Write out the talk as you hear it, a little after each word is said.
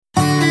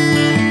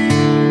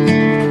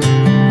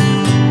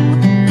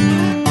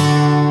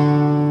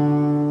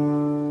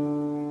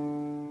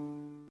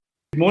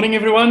morning,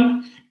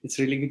 everyone. It's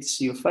really good to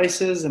see your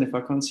faces, and if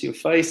I can't see your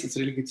face, it's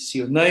really good to see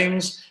your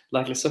names.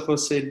 Like Lesotho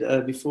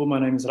said before,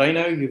 my name is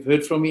Reino. You've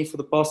heard from me for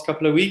the past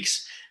couple of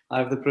weeks. I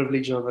have the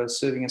privilege of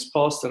serving as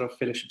pastor of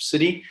Fellowship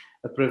City,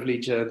 a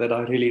privilege that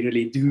I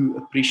really do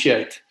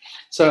appreciate.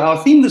 So our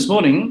theme this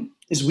morning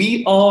is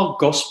we are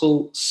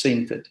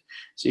gospel-centered.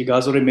 So you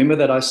guys will remember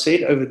that I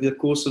said over the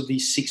course of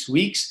these 6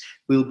 weeks,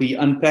 we'll be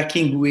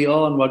unpacking who we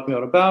are and what we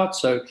are about.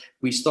 So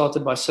we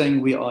started by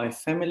saying we are a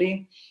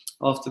family.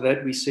 After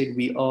that, we said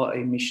we are a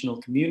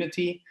missional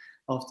community.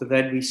 After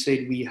that, we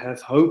said we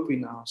have hope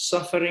in our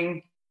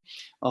suffering.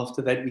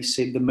 After that, we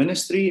said the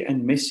ministry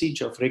and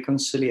message of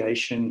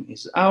reconciliation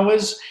is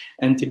ours.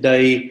 And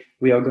today,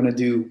 we are going to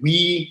do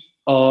we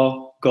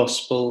are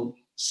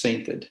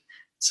gospel-centered.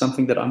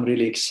 Something that I'm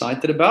really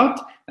excited about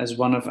as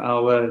one of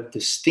our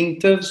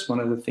distinctives, one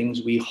of the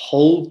things we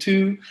hold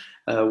to,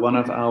 one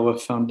of our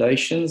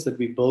foundations that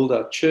we build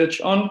our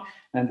church on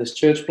and this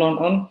church plant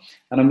on.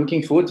 And I'm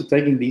looking forward to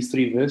taking these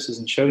 3 verses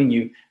and showing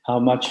you how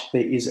much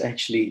there is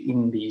actually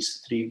in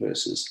these 3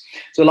 verses.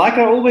 So like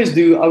I always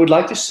do, I would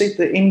like to set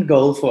the end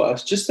goal for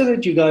us, just so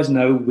that you guys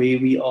know where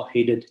we are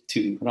headed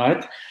to,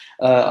 right?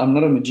 I'm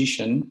not a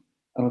magician,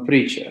 I'm a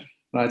preacher,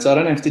 right? So I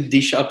don't have to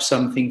dish up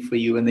something for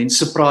you and then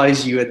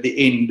surprise you at the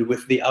end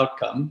with the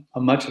outcome.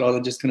 I'm much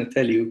rather just going to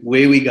tell you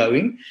where we're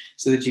going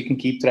so that you can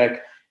keep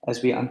track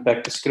as we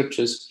unpack the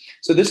scriptures.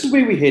 So this is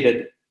where we're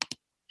headed.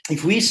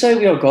 If we say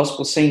we are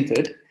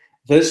gospel-centered,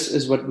 this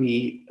is what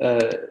we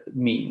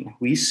mean.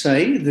 We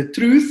say the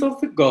truth of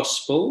the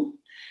gospel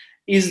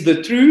is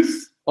the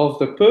truth of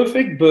the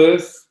perfect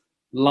birth,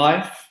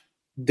 life,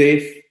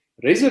 death,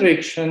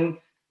 resurrection,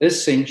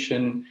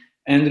 ascension,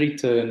 and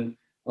return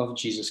of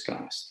Jesus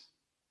Christ.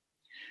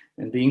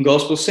 And being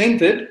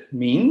gospel-centered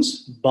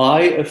means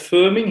by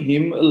affirming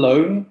Him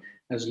alone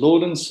as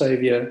Lord and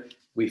Savior,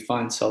 we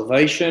find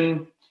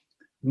salvation,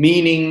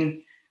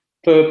 meaning,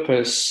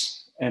 purpose,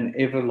 and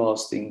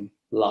everlasting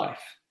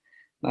life.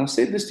 Now, I've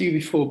said this to you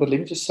before, but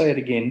let me just say it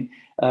again.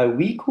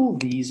 We call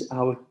these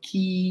our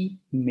key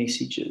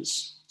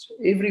messages. So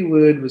every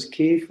word was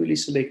carefully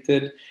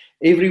selected.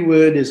 Every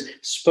word is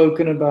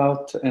spoken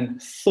about and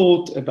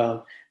thought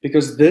about,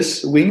 because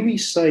this, when we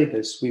say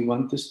this, we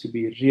want this to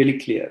be really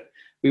clear.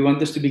 We want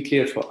this to be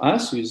clear for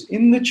us who's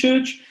in the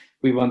church.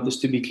 We want this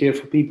to be clear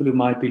for people who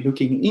might be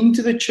looking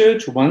into the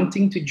church,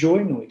 wanting to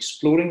join or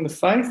exploring the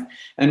faith.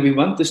 And we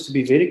want this to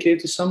be very clear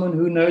to someone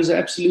who knows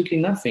absolutely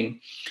nothing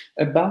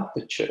about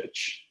the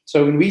church.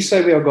 So when we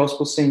say we are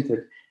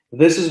gospel-centered,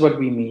 this is what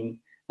we mean,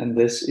 and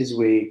this is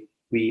where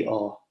we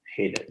are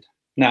headed.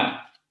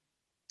 Now,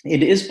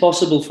 it is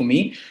possible for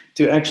me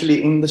to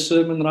actually end the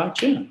sermon right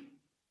here,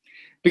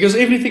 because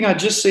everything I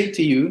just said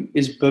to you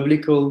is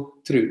biblical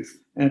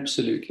truth.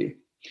 Absolutely.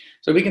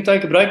 So we can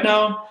take a break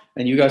now,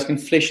 and you guys can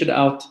flesh it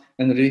out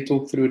and really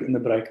talk through it in the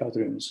breakout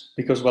rooms,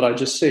 because what I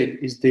just said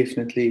is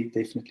definitely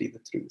the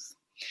truth.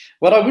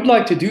 What I would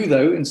like to do,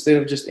 though, instead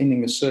of just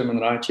ending the sermon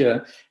right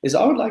here, is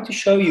I would like to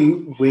show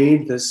you where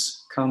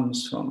this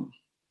comes from.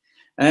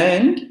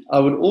 And I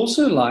would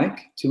also like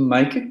to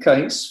make a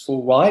case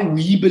for why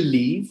we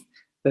believe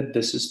that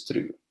this is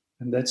true.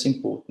 And that's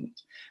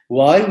important.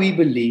 Why we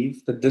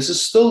believe that this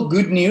is still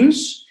good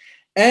news,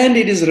 and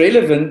it is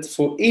relevant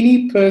for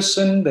any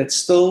person that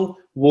still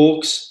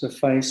walks the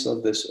face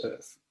of this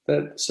earth.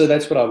 So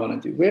that's what I want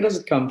to do. Where does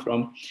it come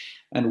from?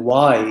 And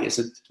why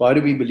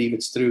do we believe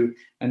it's true?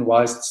 And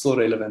why is it still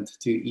relevant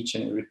to each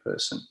and every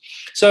person?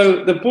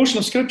 So the portion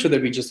of scripture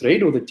that we just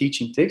read, or the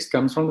teaching text,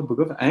 comes from the book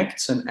of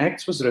Acts. And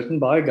Acts was written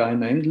by a guy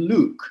named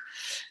Luke.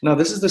 Now,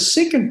 this is the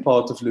second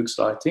part of Luke's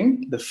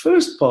writing. The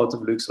first part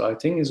of Luke's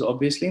writing is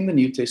obviously in the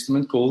New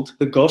Testament, called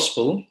the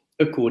Gospel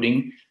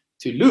according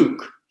to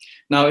Luke.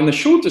 Now, in the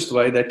shortest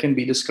way, that can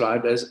be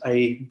described as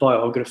a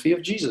biography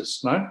of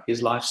Jesus, no?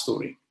 His life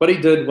story. What he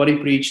did, what he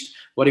preached,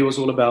 what he was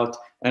all about,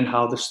 and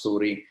how the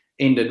story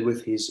ended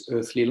with his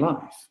earthly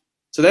life.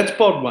 So that's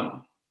part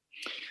 1.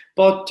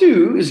 Part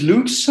 2 is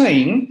Luke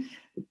saying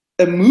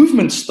a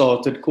movement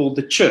started called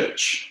the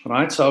church,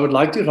 right? So I would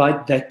like to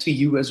write that to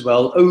you as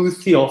well. Oh,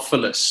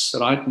 Theophilus,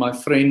 right? My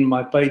friend,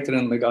 my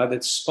patron, the guy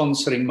that's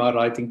sponsoring my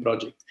writing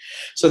project.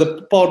 So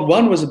the part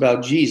 1 was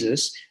about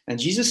Jesus, and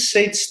Jesus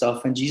said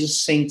stuff, and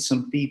Jesus sent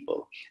some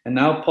people. And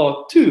now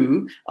part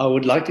 2, I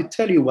would like to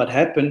tell you what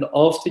happened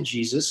after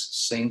Jesus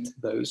sent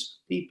those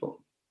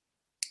people.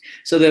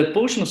 So the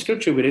portion of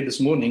scripture we read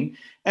this morning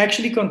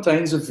actually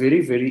contains a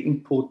very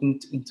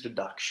important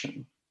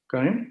introduction,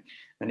 okay?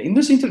 And in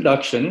this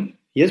introduction,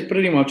 here's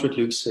pretty much what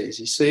Luke says.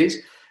 He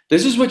says,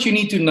 this is what you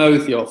need to know,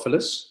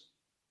 Theophilus.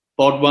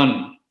 Part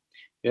 1,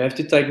 you have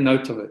to take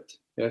note of it.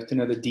 You have to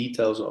know the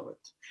details of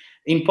it.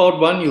 In part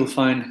 1, you'll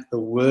find the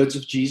words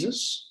of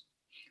Jesus.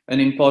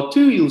 And in part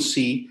 2, you'll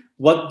see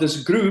what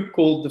this group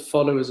called the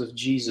followers of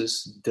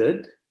Jesus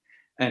did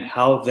and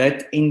how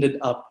that ended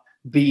up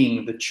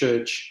being the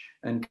church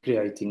and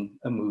creating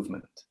a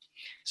movement.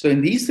 So in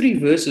these 3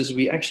 verses,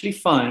 we actually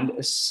find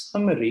a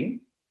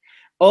summary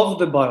of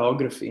the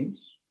biography.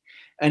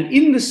 And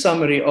in the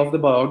summary of the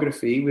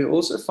biography, we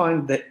also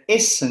find the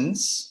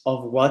essence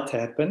of what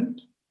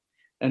happened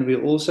and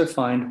we'll also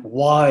find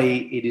why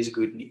it is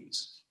good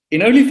news.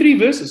 In only 3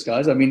 verses,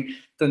 guys. I mean,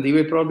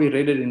 Tandiwe probably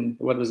read it in,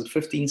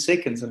 15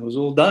 seconds and it was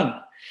all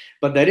done.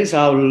 But that is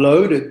how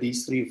loaded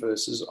these 3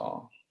 verses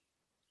are.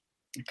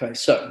 Okay,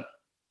 so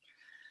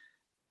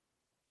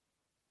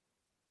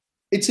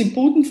it's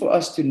important for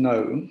us to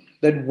know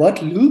that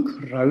what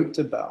Luke wrote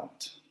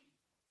about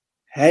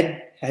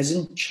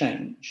hasn't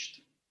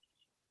changed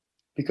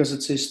because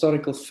it's a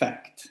historical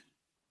fact.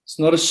 It's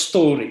not a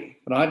story,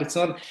 right? It's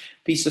not a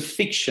piece of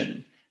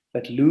fiction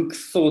that Luke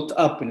thought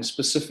up in a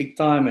specific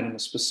time and in a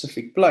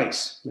specific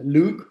place.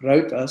 Luke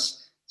wrote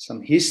us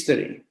some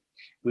history,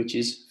 which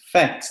is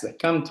facts that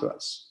come to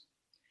us.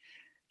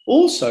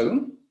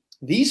 Also,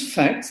 these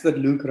facts that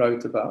Luke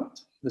wrote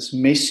about, this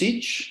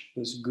message,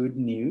 this good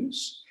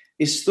news,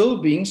 is still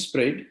being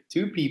spread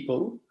to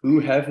people who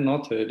have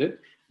not heard it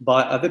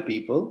by other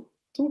people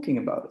talking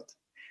about it.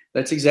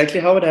 That's exactly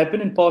how it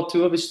happened in part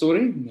 2 of his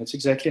story. That's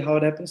exactly how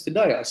it happens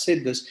today. I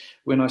said this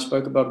when I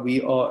spoke about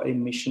we are a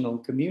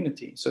missional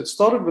community. So it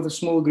started with a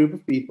small group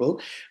of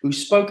people who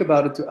spoke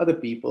about it to other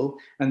people,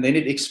 and then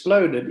it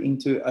exploded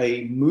into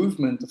a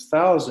movement of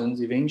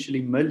thousands,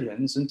 eventually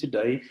millions, and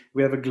today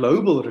we have a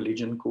global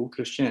religion called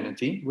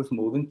Christianity with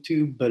more than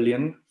 2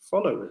 billion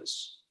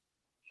followers.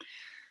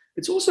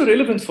 It's also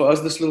relevant for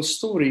us, this little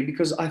story,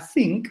 because I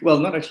think, well,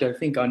 not actually I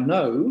think, I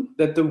know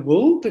that the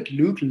world that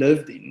Luke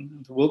lived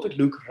in, the world that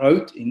Luke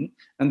wrote in,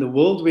 and the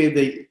world where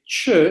the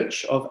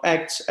church of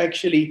Acts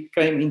actually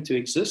came into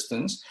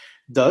existence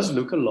does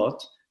look a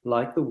lot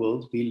like the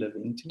world we live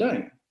in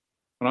today.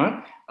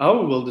 Right?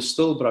 Our world is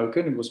still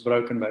broken. It was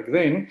broken back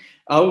then.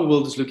 Our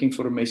world is looking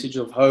for a message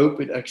of hope.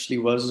 It actually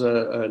was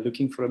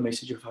looking for a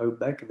message of hope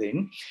back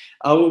then.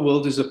 Our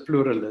world is a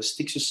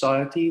pluralistic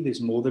society. There's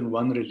more than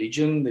one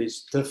religion.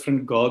 There's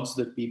different gods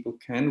that people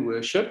can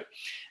worship.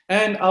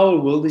 And our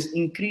world is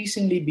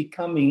increasingly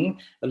becoming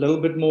a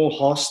little bit more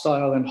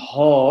hostile and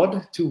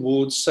hard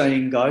towards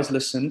saying, guys,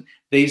 listen,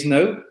 there's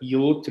no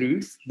your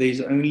truth.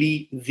 There's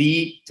only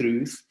the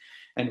truth.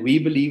 And we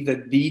believe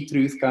that the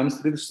truth comes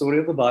through the story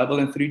of the Bible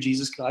and through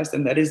Jesus Christ,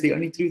 and that is the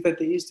only truth that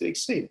there is to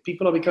accept.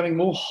 People are becoming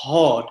more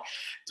hard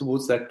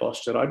towards that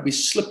posture, right? We're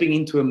slipping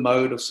into a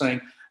mode of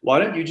saying, why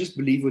don't you just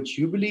believe what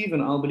you believe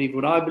and I'll believe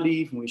what I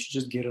believe, and we should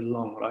just get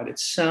along, right? It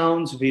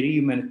sounds very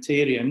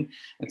humanitarian,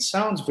 it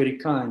sounds very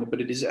kind,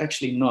 but it is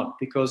actually not,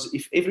 because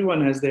if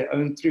everyone has their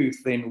own truth,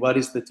 then what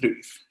is the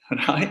truth,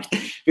 right?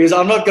 Because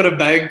I'm not going to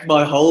bank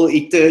my whole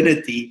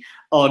eternity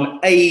on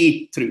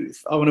a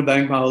truth. I want to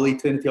bank my whole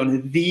eternity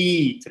on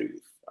the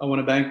truth. I want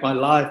to bank my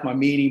life, my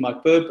meaning, my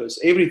purpose,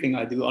 everything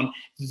I do on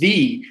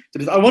the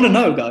truth. I want to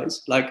know,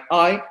 guys. Like,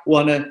 I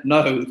want to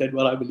know that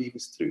what I believe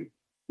is true.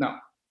 Now,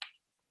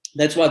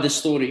 that's why this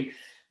story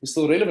is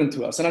still relevant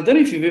to us. And I don't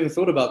know if you've ever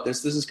thought about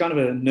this. This is kind of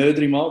a nerd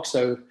remark,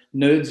 so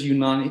nerds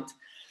unite.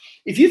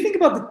 If you think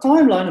about the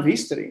timeline of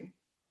history,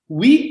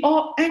 we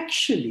are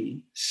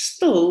actually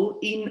still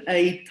in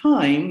a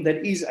time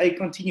that is a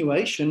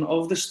continuation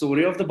of the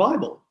story of the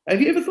Bible. Have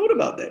you ever thought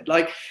about that?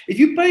 Like, if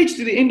you page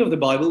to the end of the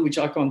Bible, which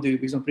I can't do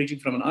because I'm preaching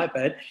from an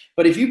iPad,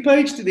 but if you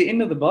page to the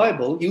end of the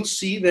Bible, you'll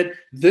see that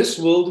this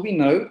world we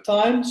know,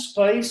 time,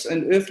 space,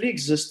 and earthly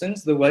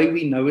existence, the way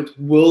we know it,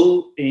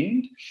 will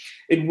end.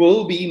 It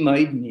will be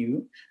made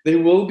new. There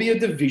will be a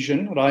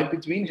division, right,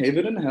 between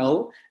heaven and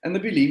hell, and the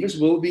believers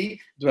will be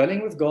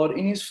dwelling with God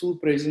in his full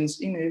presence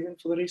in heaven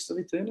for the rest of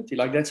eternity.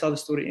 Like, that's how the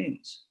story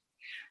ends.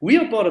 We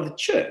are part of the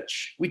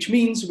church, which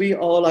means we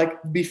are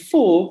like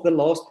before the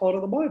last part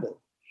of the Bible.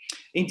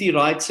 N.T.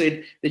 Wright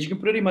said that you can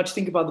pretty much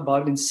think about the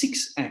Bible in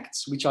 6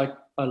 acts, which I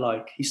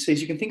like. He says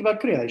you can think about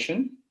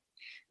creation,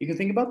 you can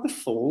think about the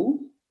fall,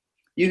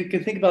 you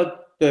can think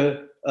about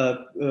the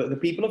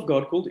people of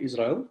God called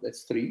Israel,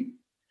 that's 3,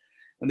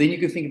 and then you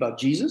can think about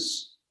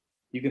Jesus,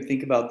 you can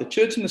think about the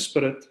church and the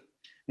Spirit,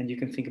 and you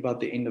can think about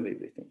the end of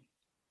everything.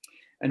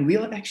 And we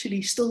are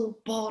actually still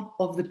part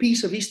of the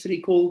piece of history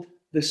called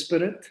the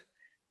Spirit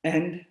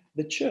and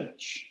the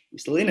church. We're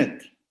still in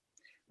it,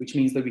 which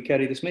means that we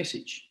carry this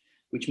message,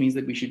 which means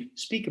that we should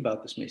speak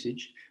about this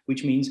message,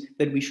 which means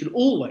that we should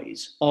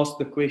always ask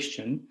the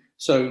question,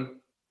 so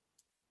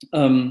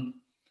where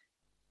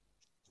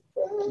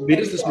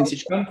does this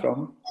message come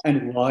from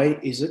and why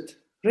is it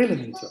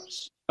relevant to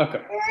us?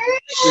 Okay,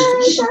 so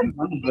there's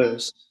one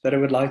verse that I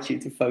would like you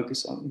to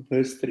focus on,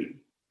 verse 3.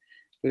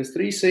 Verse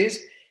 3 says,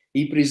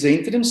 he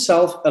presented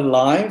himself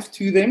alive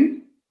to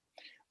them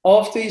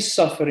after his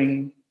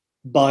suffering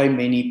by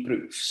many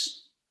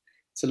proofs.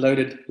 It's a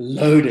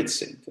loaded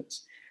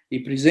sentence. He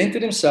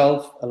presented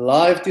himself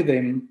alive to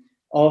them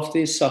after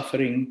his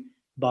suffering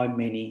by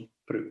many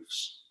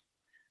proofs.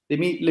 Let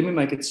me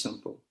make it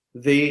simple.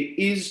 There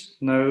is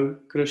no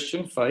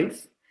Christian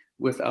faith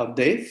without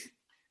death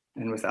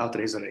and without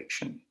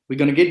resurrection. We're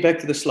going to get back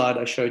to the slide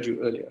I showed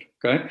you earlier.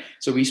 Okay,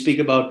 so we speak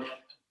about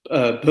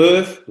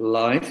birth,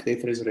 life,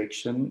 death,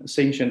 resurrection,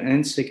 ascension,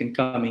 and second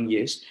coming.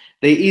 Yes,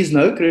 there is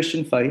no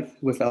Christian faith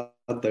without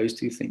those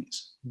 2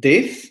 things: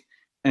 death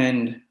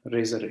and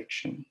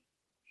resurrection.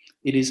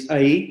 It is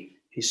a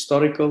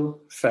historical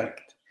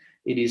fact.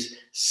 It is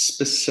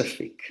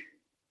specific.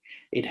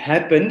 It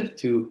happened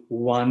to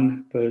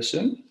one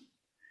person,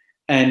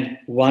 and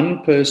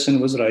one person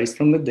was raised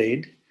from the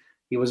dead.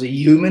 He was a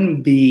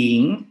human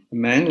being, a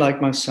man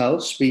like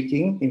myself,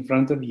 speaking in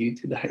front of you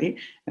today,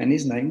 and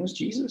his name was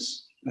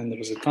Jesus. And there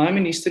was a time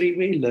in history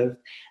where he lived,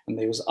 and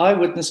there was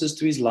eyewitnesses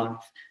to his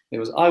life, there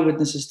was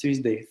eyewitnesses to his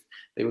death,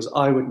 there was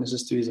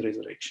eyewitnesses to his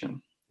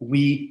resurrection.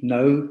 We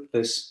know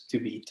this to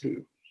be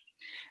true.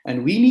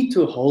 And we need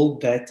to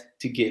hold that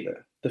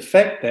together. The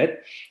fact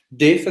that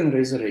death and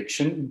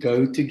resurrection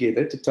go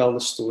together to tell the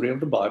story of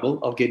the Bible.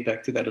 I'll get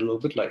back to that a little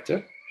bit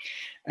later.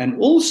 And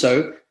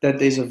also that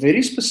there's a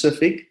very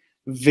specific,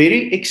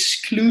 very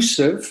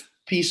exclusive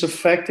piece of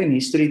fact in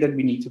history that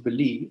we need to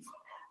believe.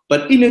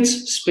 But in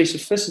its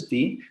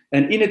specificity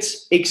and in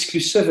its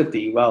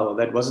exclusivity, wow,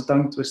 that was a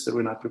tongue twister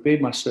when I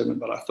prepared my sermon,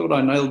 but I thought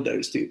I nailed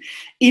those two.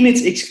 In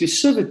its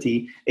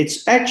exclusivity,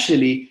 it's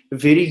actually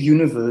very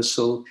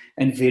universal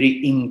and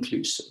very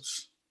inclusive.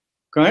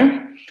 Okay?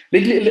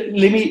 Let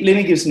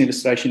me give an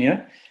illustration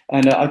here.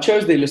 And I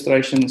chose the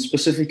illustration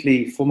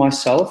specifically for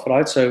myself,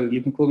 right? So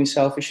you can call me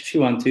selfish if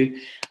you want to.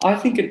 I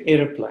think an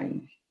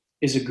airplane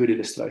is a good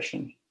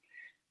illustration.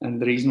 And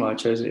the reason why I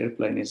chose an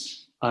airplane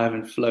is I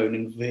haven't flown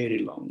in very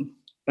long.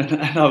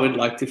 And I would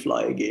like to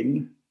fly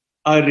again.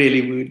 I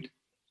really would.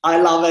 I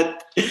love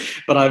it.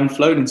 But I haven't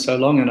flown in so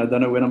long and I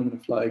don't know when I'm going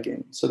to fly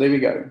again. So there we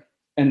go.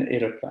 An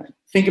airplane.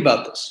 Think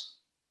about this.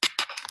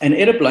 An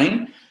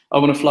airplane, I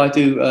want to fly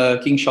to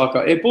King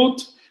Shaka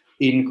Airport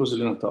in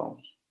KwaZulu-Natal.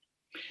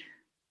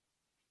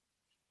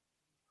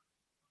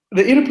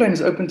 The airplane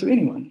is open to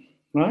anyone,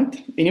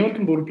 right? Anyone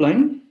can board a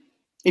plane.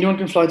 Anyone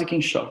can fly to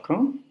King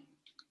Shaka.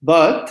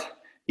 But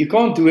you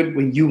can't do it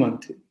when you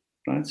want to,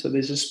 right? So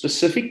there's a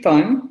specific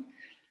time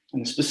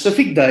and a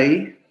specific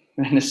day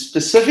and a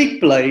specific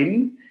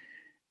plane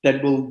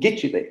that will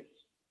get you there.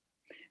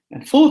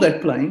 And for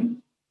that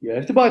plane, you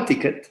have to buy a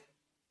ticket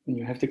and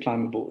you have to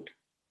climb aboard.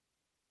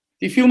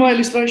 Do you feel my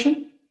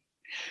illustration?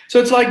 So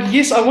it's like,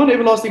 yes, I want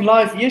everlasting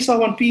life. Yes, I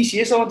want peace.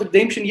 Yes, I want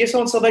redemption. Yes, I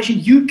want salvation.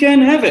 You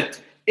can have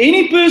it.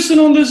 Any person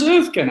on this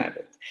earth can have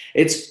it.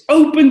 It's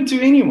open to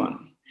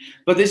anyone.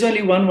 But there's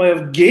only one way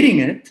of getting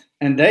it,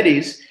 and that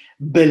is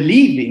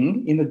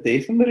believing in the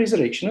death and the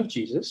resurrection of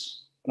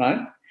Jesus,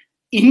 right?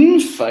 In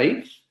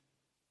faith,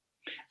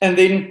 and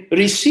then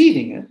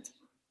receiving it,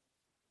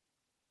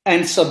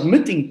 and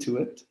submitting to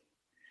it,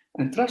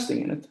 and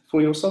trusting in it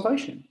for your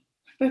salvation.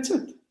 That's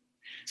it.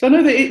 So I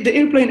know the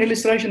airplane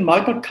illustration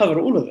might not cover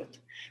all of it,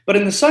 but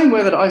in the same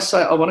way that I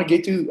say I want to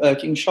get to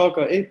King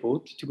Shaka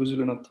Airport, to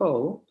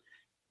KwaZulu-Natal,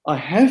 I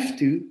have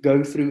to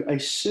go through a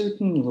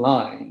certain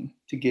line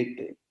to get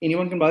there.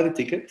 Anyone can buy the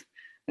ticket,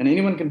 and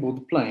anyone can board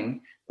the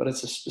plane, but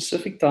it's a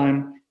specific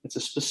time, it's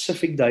a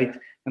specific date,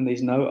 and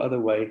there's no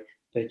other way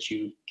that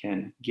you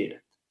can get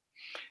it.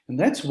 And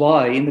that's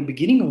why in the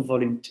beginning of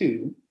volume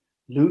 2,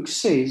 Luke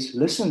says,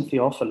 listen,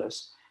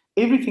 Theophilus,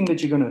 everything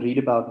that you're going to read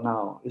about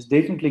now is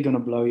definitely going to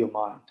blow your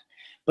mind,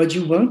 but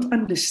you won't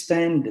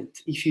understand it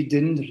if you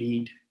didn't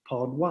read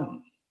part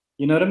 1.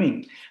 You know what I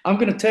mean? I'm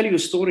going to tell you a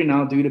story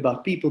now, dude,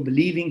 about people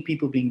believing,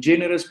 people being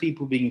generous,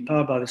 people being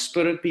empowered by the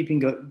Spirit,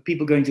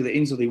 people going to the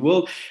ends of the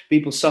world,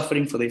 people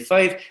suffering for their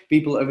faith,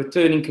 people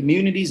overturning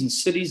communities and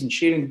cities and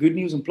sharing the good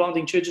news and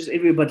planting churches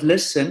everywhere. But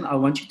listen, I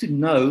want you to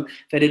know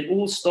that it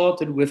all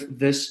started with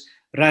this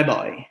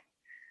rabbi,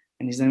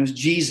 and his name was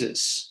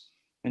Jesus,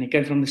 and he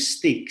came from the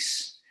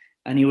sticks.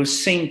 And he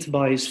was sent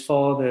by his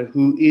Father,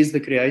 who is the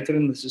creator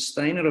and the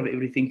sustainer of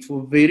everything, for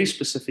a very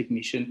specific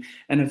mission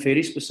and a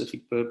very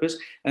specific purpose.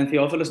 And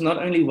Theophilus,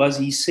 not only was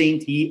he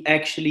sent, he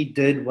actually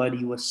did what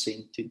he was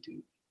sent to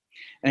do.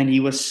 And he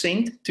was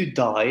sent to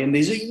die. And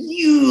there's a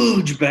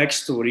huge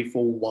backstory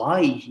for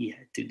why he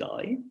had to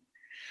die.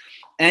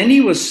 And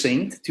he was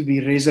sent to be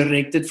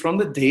resurrected from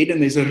the dead.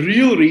 And there's a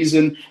real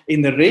reason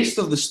in the rest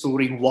of the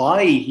story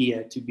why he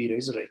had to be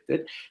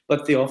resurrected.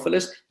 But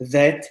Theophilus,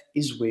 that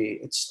is where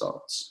it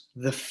starts.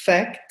 The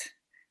fact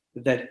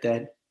that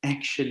that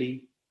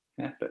actually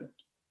happened.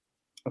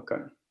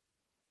 Okay.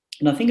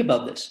 Now think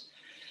about this.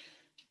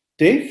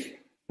 Death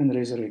and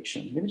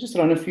resurrection. Let me just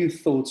run a few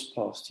thoughts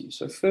past you.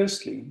 So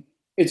firstly,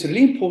 it's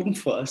really important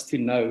for us to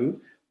know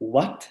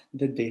what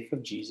the death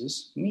of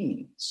Jesus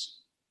means.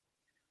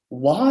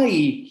 Why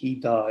he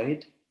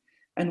died,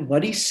 and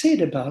what he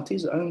said about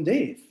his own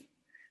death.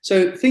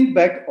 So think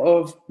back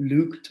of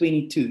Luke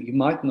 22. You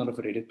might not have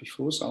read it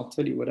before, so I'll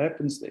tell you what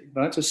happens there.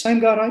 Right? So same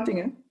guy writing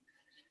it.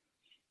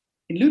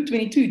 In Luke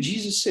 22,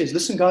 Jesus says,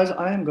 listen guys,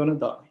 I am going to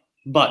die.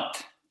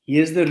 But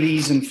here's the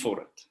reason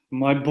for it.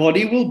 My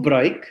body will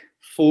break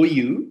for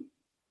you,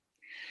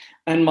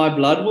 and my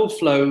blood will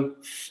flow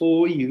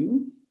for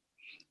you,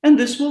 and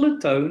this will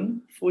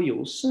atone for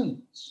your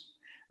sins.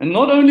 And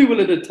not only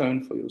will it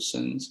atone for your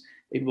sins,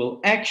 it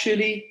will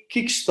actually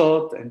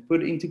kickstart and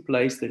put into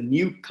place the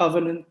new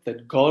covenant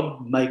that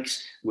God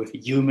makes with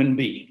human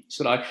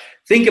beings. Right?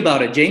 Think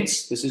about it,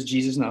 gents. This is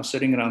Jesus now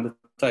sitting around the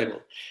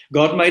table.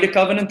 God made a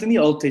covenant in the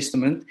Old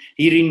Testament.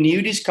 He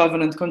renewed his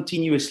covenant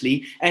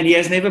continuously, and he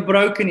has never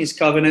broken his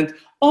covenant.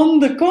 On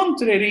the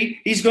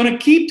contrary, he's going to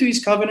keep to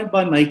his covenant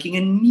by making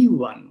a new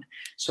one.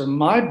 So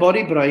my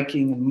body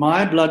breaking and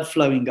my blood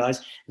flowing,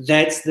 guys,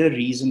 that's the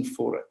reason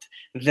for it.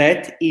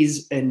 That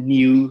is a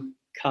new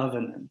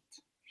covenant.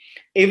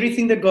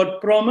 Everything that God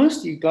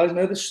promised, you guys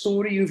know the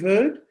story you've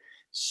heard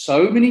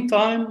so many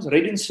times,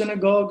 read in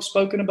synagogue,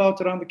 spoken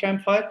about around the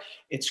campfire,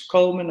 it's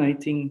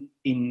culminating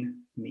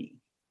in me.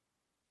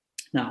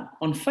 Now,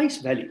 on face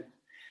value,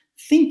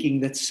 thinking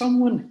that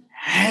someone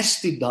has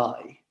to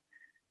die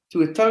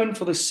to atone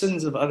for the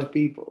sins of other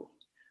people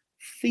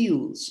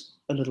feels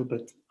a little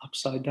bit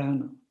upside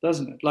down,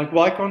 doesn't it? Like,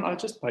 why can't I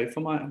just pay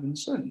for my own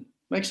sin?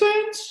 Makes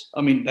sense?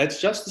 I mean,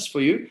 that's justice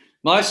for you.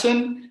 My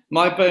sin,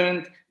 my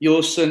payment,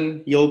 your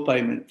sin, your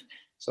payment.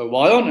 So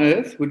why on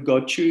earth would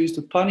God choose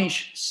to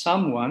punish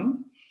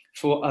someone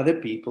for other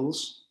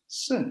people's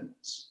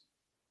sins?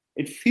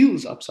 It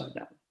feels upside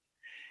down.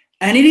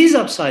 And it is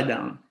upside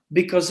down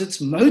because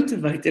it's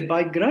motivated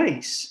by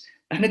grace.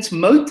 And it's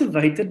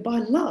motivated by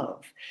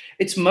love.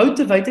 It's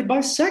motivated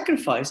by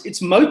sacrifice.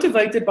 It's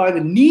motivated by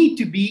the need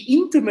to be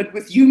intimate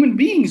with human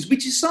beings,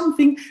 which is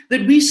something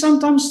that we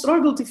sometimes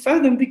struggle to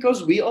fathom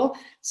because we are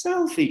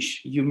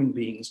selfish human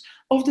beings,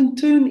 often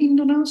turned in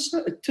on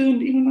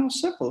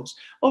ourselves,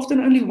 often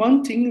only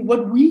wanting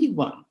what we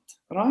want,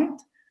 right?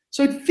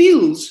 So it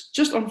feels,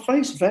 just on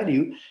face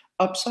value,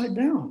 upside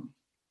down.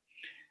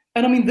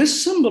 And I mean,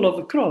 this symbol of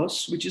the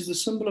cross, which is the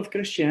symbol of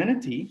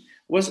Christianity,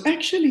 was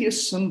actually a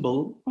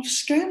symbol of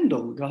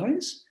scandal,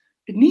 guys.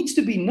 It needs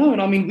to be known.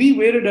 I mean, we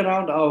wear it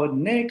around our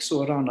necks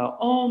or around our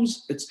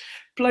arms. It's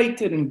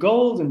plated in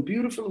gold and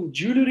beautiful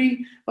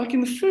jewelry. Like in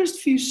the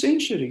first few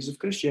centuries of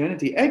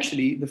Christianity,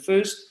 actually, the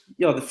first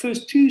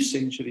 2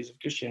 centuries of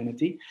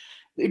Christianity,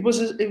 it was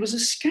a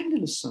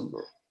scandalous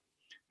symbol.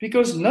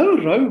 Because no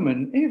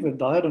Roman ever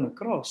died on a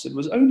cross. It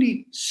was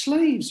only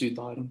slaves who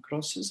died on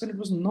crosses, and it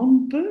was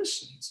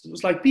non-persons. It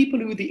was like people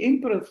who the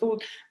emperor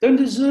thought don't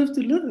deserve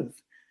to live.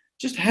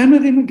 Just hammer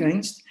them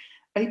against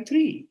a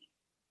tree.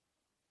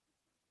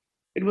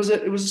 It was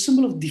a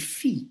symbol of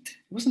defeat.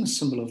 It wasn't a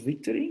symbol of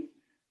victory.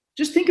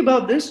 Just think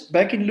about this.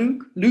 Back in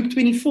Luke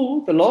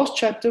 24, the last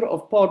chapter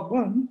of part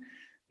 1,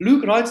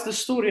 Luke writes the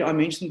story. I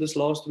mentioned this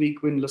last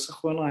week when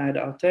Lesego and I had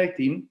our tag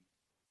team.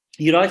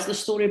 He writes the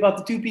story about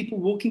the 2 people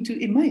walking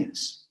to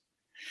Emmaus.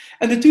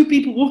 And the 2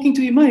 people walking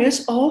to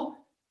Emmaus are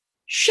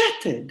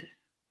shattered.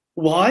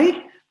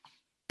 Why?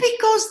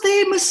 Because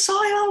their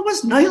Messiah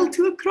was nailed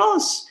to a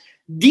cross.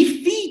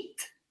 Defeat.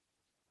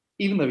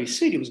 Even though he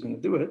said he was going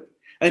to do it,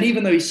 and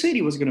even though he said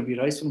he was going to be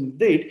raised from the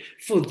dead,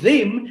 for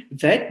them,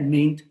 that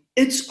meant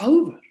it's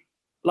over.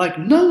 Like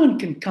no one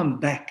can come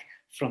back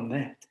from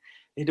that.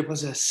 It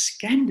was a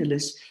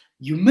scandalous,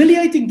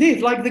 humiliating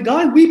death. Like the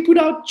guy we put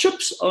our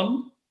chips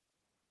on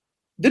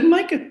didn't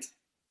make it,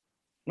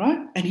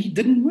 right? And he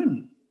didn't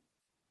win.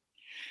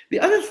 The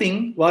other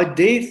thing why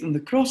death and the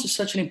cross is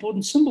such an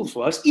important symbol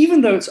for us,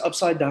 even though it's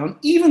upside down,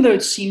 even though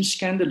it seems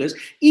scandalous,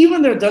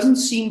 even though it doesn't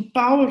seem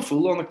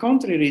powerful, on the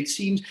contrary, it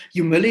seems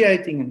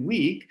humiliating and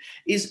weak,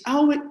 is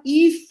our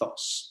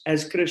ethos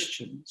as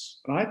Christians,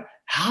 right?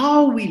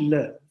 How we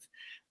live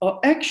are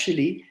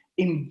actually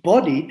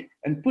embodied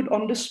and put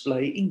on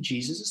display in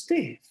Jesus'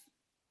 death.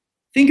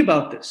 Think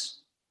about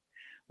this.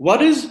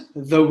 What is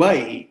the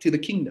way to the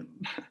kingdom?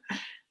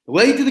 The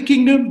way to the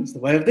kingdom is the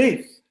way of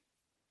death.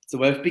 It's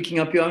the way of picking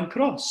up your own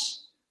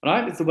cross,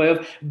 right? It's the way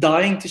of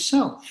dying to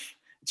self.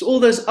 It's all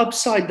those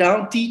upside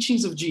down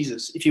teachings of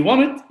Jesus. If you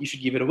want it, you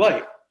should give it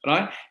away,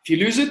 right? If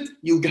you lose it,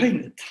 you'll gain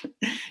it.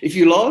 If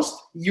you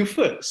lost, you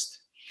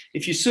first.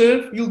 If you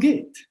serve, you'll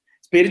get.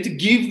 It's better to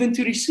give than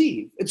to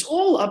receive. It's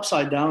all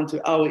upside down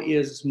to our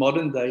ears as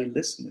modern day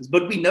listeners,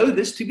 but we know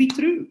this to be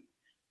true.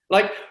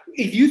 Like,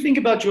 if you think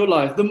about your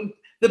life,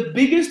 the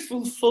biggest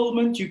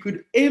fulfillment you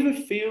could ever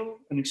feel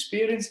and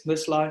experience in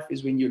this life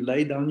is when you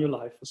lay down your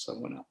life for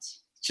someone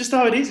else. It's just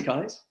how it is,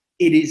 guys.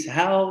 It is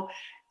how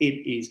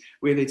it is.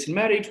 Whether it's in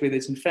marriage, whether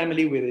it's in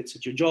family, whether it's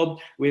at your job,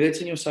 whether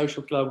it's in your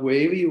social club,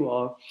 wherever you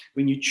are,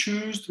 when you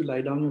choose to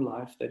lay down your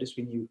life, that is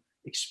when you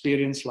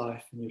experience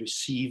life and you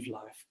receive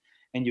life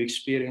and you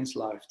experience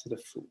life to the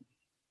full.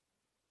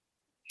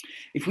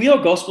 If we are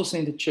a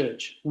gospel-centered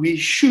church, we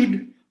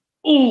should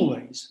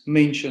always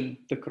mention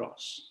the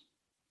cross.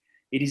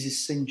 It is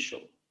essential.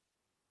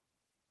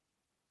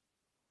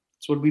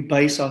 It's what we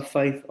base our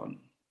faith on.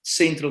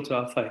 Central to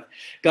our faith.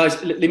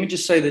 Guys, let me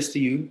just say this to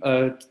you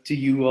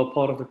who are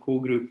part of the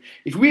core group.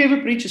 If we ever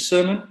preach a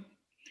sermon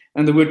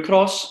and the word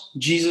cross,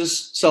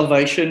 Jesus,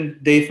 salvation,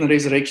 death and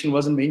resurrection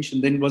wasn't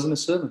mentioned, then it wasn't a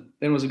sermon.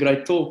 Then it was a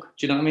great talk.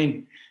 Do you know what I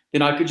mean?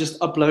 Then I could just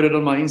upload it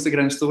on my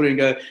Instagram story and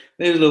go,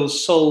 there's a little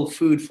soul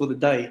food for the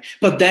day.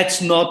 But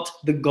that's not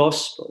the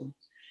gospel.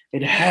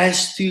 It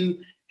has to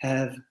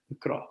have the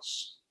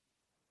cross.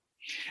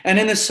 And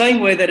in the same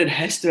way that it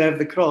has to have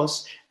the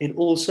cross, it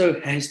also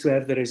has to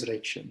have the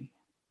resurrection.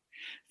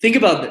 Think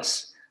about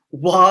this.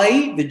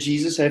 Why did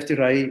Jesus have to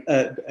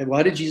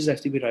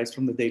be raised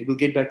from the dead? We'll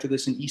get back to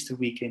this in Easter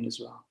weekend as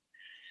well.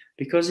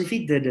 Because if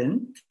he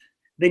didn't,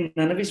 then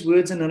none of his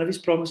words and none of his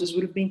promises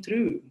would have been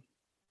true.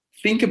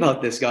 Think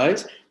about this,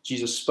 guys.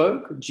 Jesus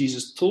spoke,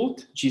 Jesus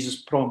taught, Jesus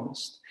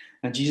promised,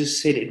 and Jesus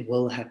said it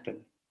will happen.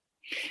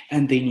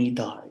 And then he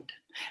died.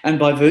 And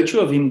by virtue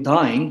of him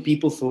dying,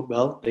 people thought,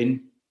 well,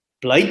 then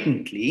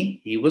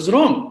blatantly he was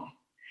wrong.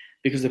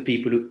 Because the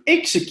people who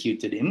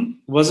executed him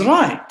was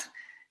right.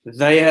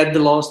 They had the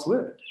last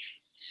word.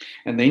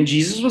 And then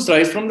Jesus was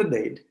raised from the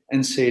dead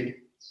and said,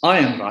 I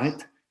am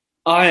right.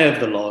 I have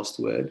the last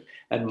word.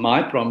 And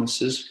my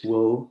promises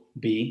will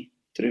be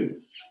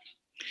true.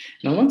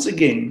 Now, once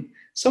again,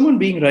 someone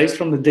being raised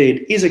from the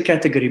dead is a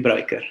category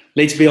breaker.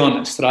 Let's be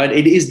honest, right?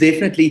 It is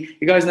definitely,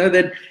 you guys know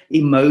that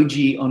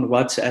emoji on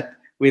WhatsApp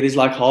where there's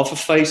like half a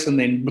face and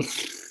then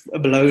a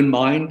blown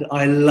mind?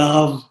 I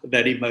love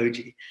that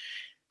emoji.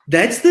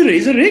 That's the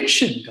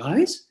resurrection,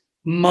 guys.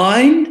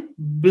 Mind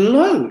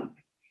blown.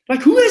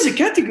 Like, who has a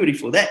category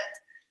for that?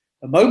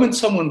 The moment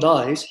someone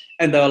dies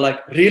and they're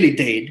like really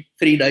dead,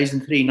 3 days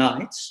and 3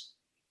 nights,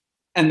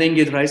 and then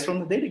get raised from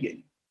the dead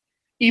again.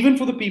 Even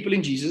for the people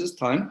in Jesus'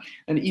 time,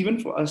 and even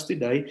for us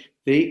today,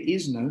 there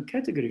is no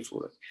category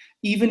for it.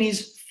 Even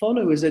his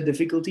followers had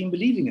difficulty in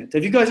believing it.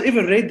 Have you guys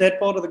ever read that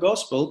part of the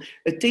gospel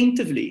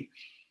attentively?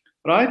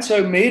 Right?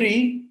 So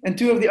Mary and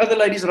 2 of the other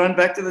ladies run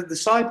back to the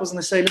disciples and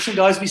they say, listen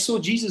guys, we saw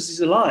Jesus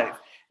is alive.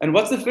 And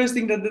what's the first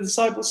thing that the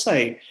disciples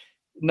say?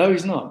 No,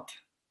 he's not.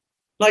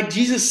 Like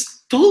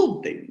Jesus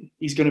told them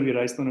he's going to be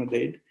raised from the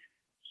dead,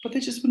 but they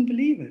just wouldn't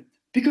believe it.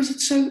 Because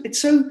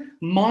it's so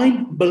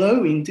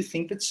mind-blowing to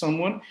think that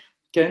someone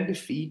can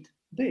defeat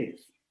death.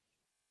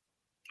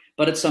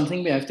 But it's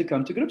something we have to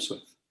come to grips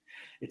with.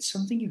 It's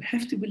something you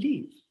have to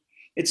believe.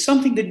 It's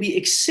something that we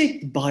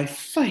accept by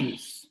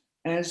faith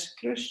as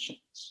Christians.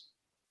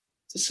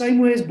 It's the same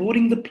way as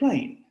boarding the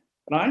plane,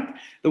 right?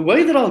 The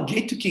way that I'll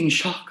get to King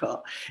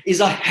Shaka is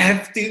I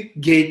have to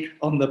get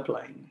on the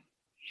plane.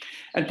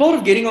 And part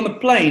of getting on the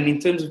plane in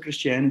terms of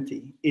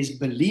Christianity is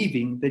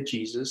believing that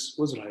Jesus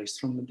was raised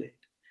from the dead.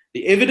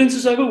 The evidence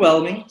is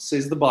overwhelming,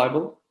 says the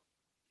Bible.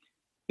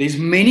 There's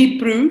many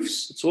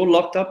proofs. It's all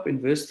locked up in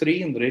verse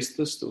 3 and the rest of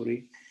the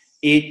story.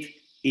 It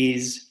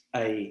is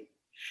a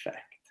fact.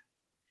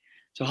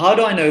 So how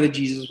do I know that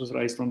Jesus was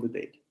raised from the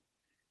dead?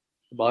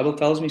 The Bible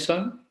tells me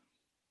so.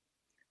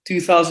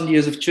 2,000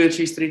 years of church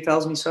history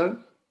tells me so.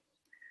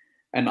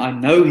 And I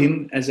know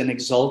him as an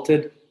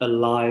exalted,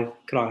 alive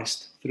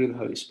Christ through the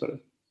Holy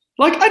Spirit.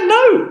 Like, I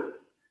know.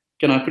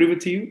 Can I prove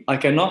it to you? I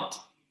cannot.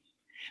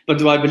 But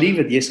do I believe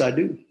it? Yes, I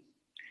do.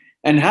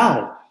 And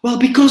how? Well,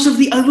 because of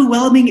the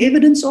overwhelming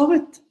evidence of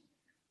it.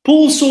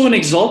 Paul saw an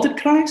exalted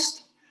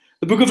Christ.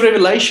 The book of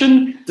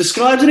Revelation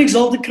describes an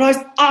exalted Christ.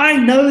 I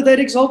know that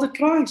exalted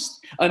Christ.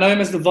 I know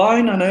him as the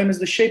vine. I know him as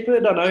the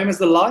shepherd. I know him as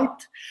the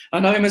light. I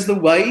know him as the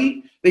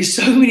way. There's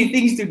so many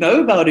things to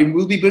know about him.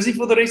 We'll be busy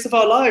for the rest of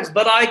our lives.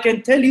 But I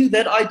can tell you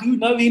that I do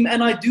know him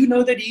and I do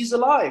know that he's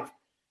alive.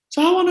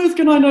 So how on earth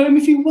can I know him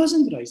if he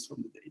wasn't raised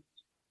from the dead?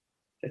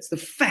 That's the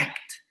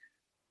fact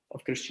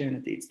of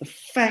Christianity. It's the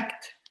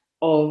fact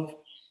of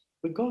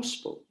the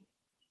gospel.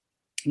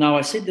 Now,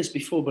 I said this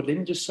before, but let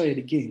me just say it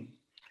again.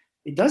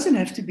 It doesn't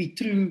have to be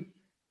true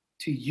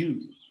to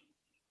you.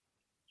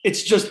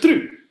 It's just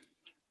true.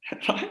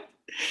 Right?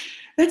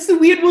 That's the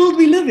weird world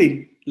we live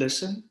in.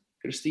 Listen,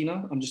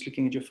 Christina, I'm just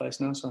looking at your face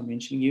now, so I'm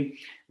mentioning you.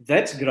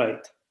 That's great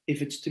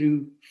if it's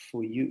true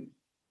for you.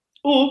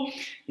 Or,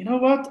 you know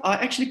what? I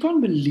actually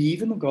can't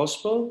believe in the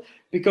gospel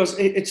because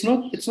it's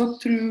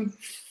not true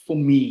for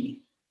me.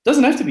 It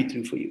doesn't have to be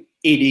true for you.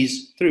 It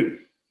is true.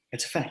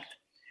 It's a fact.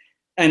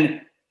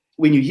 And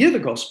when you hear the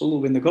gospel,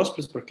 or when the gospel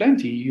is proclaimed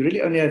to you, you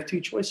really only have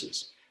 2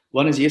 choices.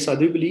 One is, yes, I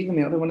do believe, and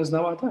the other one is,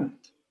 no, I don't.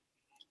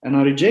 And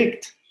I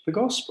reject the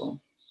gospel.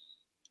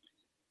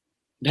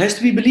 It has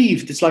to be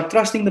believed. It's like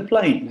trusting the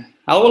plane.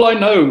 How will I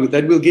know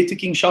that we'll get to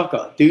King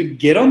Shaka? Dude,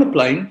 get on the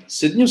plane,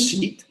 sit in your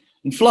seat,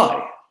 and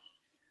fly.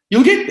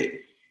 You'll get there.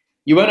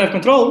 You won't have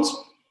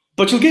controls,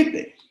 but you'll get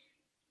there.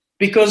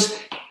 Because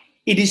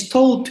it is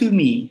told to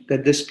me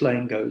that this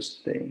plane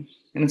goes there.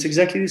 And it's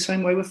exactly the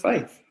same way with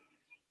faith.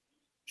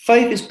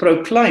 Faith is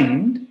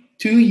proclaimed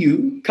to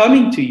you,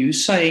 coming to you,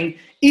 saying,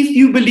 if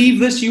you believe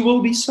this, you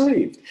will be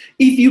saved.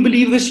 If you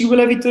believe this, you will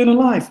have eternal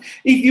life.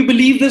 If you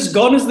believe this,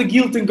 gone is the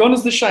guilt and gone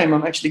is the shame.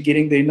 I'm actually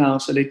getting there now,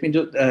 so let me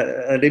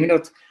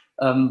not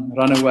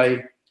run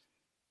away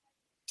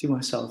to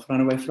myself,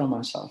 run away from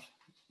myself.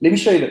 Let me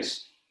show you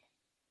this.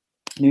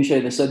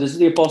 So this is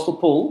the Apostle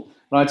Paul,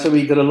 right? So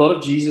we did a lot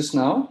of Jesus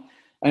now,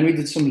 and we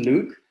did some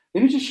Luke.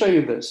 Let me just show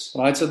you this,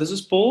 right? So this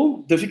is Paul,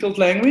 difficult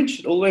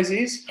language, it always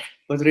is,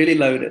 but really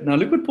loaded. Now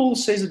look what Paul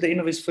says at the end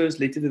of his first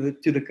letter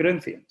to the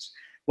Corinthians.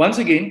 Once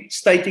again,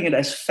 stating it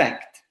as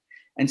fact.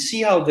 And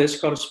see how this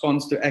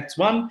corresponds to Acts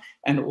 1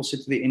 and also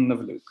to the end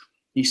of Luke.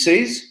 He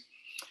says,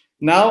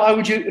 now I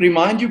would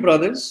remind you,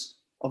 brothers,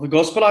 of the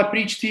gospel I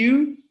preached to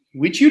you,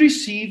 which you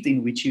received,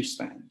 in which you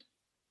stand,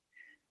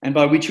 and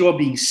by which you are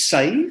being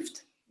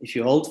saved, if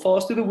you hold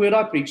fast to the word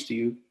I preached to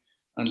you,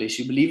 unless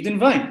you believed in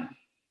vain.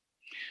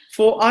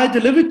 For I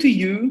delivered to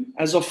you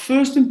as of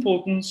first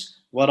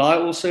importance what I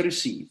also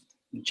received.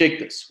 And check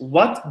this.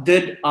 What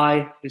did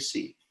I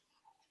receive?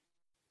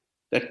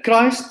 That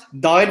Christ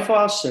died for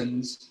our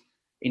sins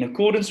in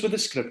accordance with the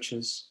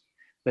scriptures,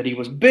 that he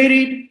was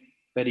buried,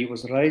 that he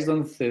was raised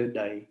on the 3rd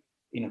day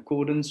in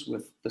accordance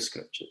with the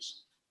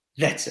scriptures.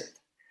 That's it.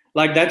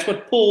 Like, that's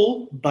what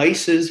Paul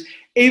bases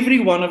every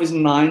one of his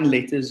 9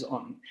 letters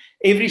on.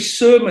 Every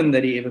sermon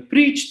that he ever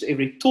preached,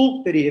 every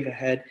talk that he ever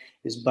had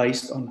is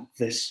based on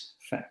this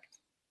fact.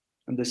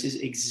 And this is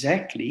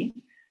exactly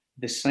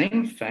the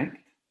same fact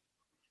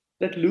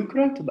that Luke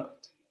wrote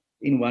about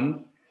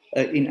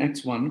in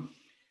Acts 1,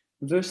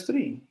 verse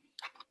 3.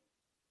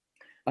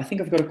 I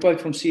think I've got a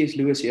quote from C.S.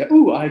 Lewis here.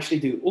 Oh, I actually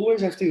do.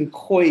 Always have to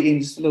gooi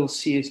in just a little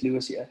C.S.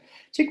 Lewis here.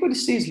 Check what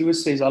C.S.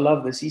 Lewis says. I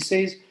love this. He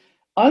says,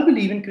 I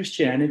believe in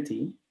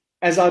Christianity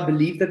as I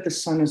believe that the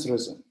sun has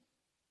risen.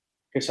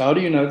 Okay, so how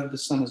do you know that the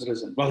sun has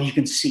risen? Well, you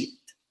can see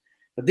it.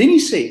 But then he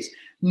says,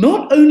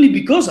 not only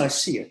because I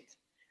see it,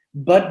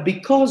 but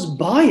because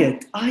by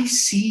it I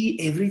see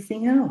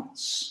everything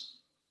else.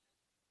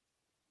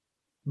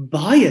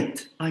 By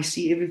it I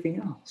see everything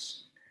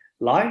else.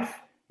 Life,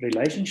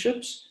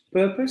 relationships,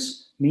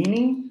 purpose,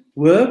 meaning,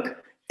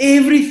 work,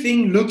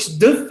 everything looks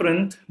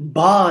different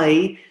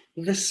by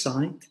the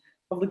sight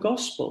of the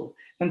gospel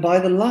and by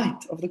the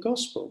light of the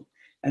gospel.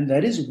 And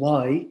that is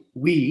why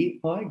we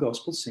are a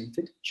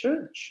gospel-centered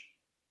church.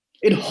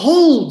 It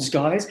holds,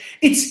 guys.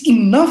 It's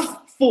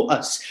enough for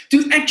us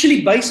to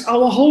actually base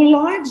our whole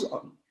lives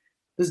on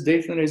this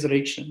death and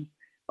resurrection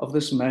of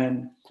this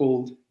man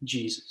called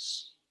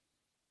Jesus.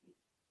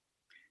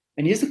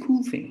 And here's the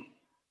cool thing.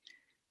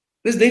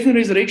 This death and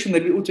resurrection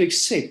that we ought to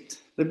accept,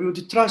 that we ought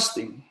to trust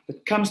in,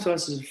 that comes to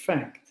us as a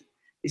fact,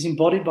 is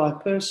embodied by a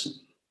person.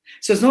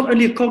 So it's not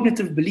only a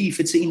cognitive belief,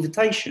 it's an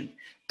invitation.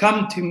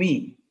 Come to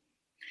me.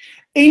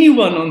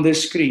 Anyone on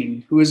this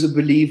screen who is a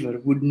believer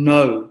would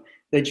know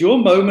that your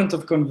moment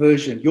of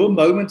conversion, your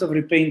moment of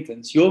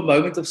repentance, your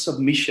moment of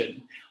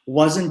submission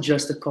wasn't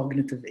just a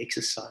cognitive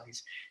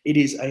exercise. It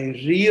is a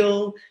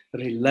real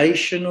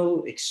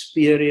relational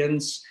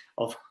experience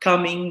of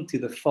coming to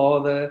the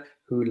Father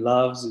who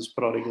loves his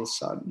prodigal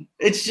son.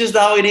 It's just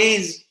how it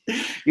is.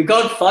 You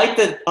can't fight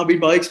it. I mean,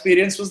 my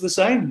experience was the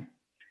same.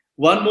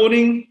 One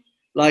morning,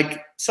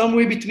 like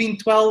somewhere between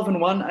 12 and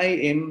 1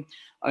 a.m.,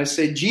 I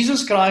said,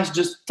 Jesus Christ,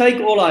 just take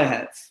all I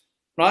have,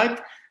 right?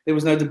 There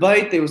was no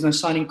debate. There was no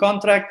signing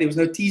contract. There was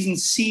no T's and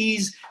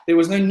C's. There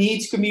was no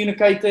needs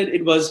communicated.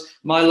 It was,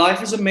 my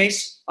life is a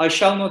mess. I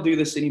shall not do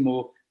this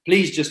anymore.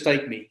 Please just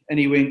take me. And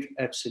he went,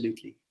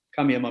 absolutely.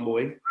 Come here, my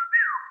boy.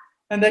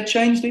 And that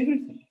changed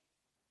everything.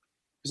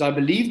 Because I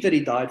believed that he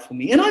died for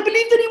me. And I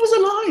believed that he was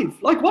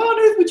alive. Like, why on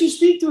earth would you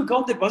speak to a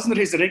God that wasn't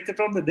resurrected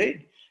from the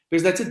dead?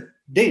 Because that's a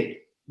dead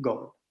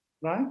God,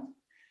 right?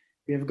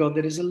 We have a God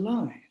that is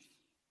alive.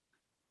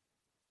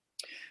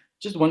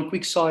 Just one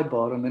quick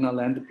sidebar, and then I'll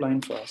land the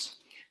plane for us.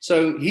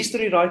 So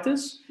history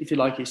writers, if you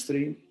like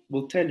history,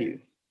 will tell you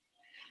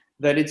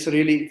that it's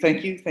really,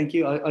 thank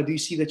you. I do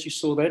see that you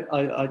saw that.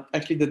 I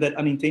actually did that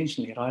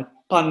unintentionally, right?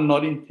 Pun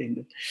not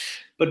intended.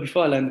 But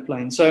before I land the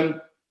plane. So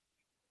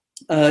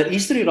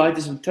history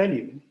writers will tell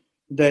you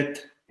that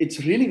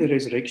it's really the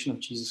resurrection of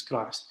Jesus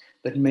Christ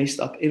that messed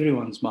up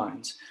everyone's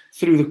minds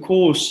through the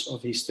course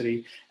of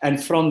history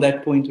and from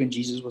that point when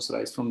Jesus was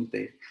raised from the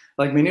dead.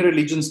 Like many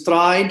religions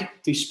tried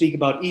to speak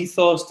about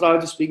ethos,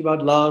 tried to speak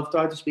about love,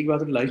 tried to speak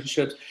about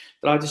relationships,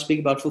 tried to speak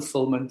about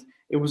fulfillment.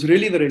 It was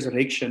really the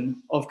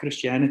resurrection of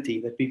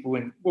Christianity that people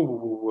went, whoa, whoa,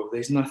 whoa, whoa,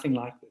 there's nothing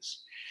like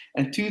this.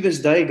 And to this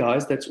day,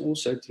 guys, that's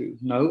also true.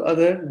 No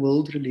other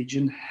world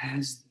religion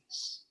has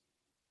this.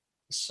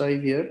 A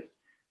Savior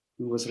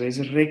who was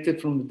resurrected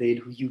from the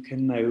dead, who you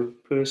can know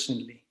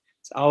personally.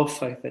 It's our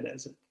faith that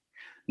has it.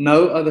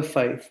 No other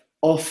faith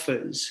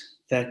offers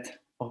that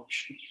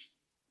option.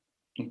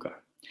 Okay.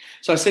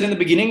 So I said in the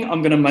beginning,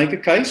 I'm going to make a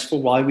case for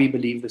why we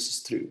believe this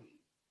is true.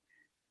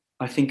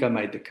 I think I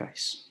made the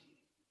case.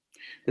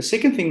 The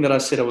second thing that I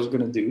said I was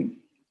going to do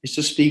is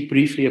to speak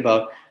briefly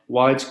about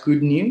why it's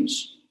good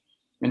news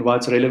and why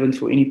it's relevant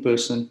for any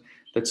person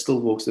that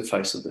still walks the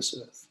face of this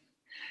earth.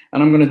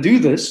 And I'm going to do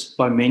this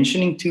by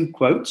mentioning 2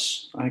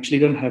 quotes. I actually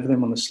don't have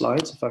them on the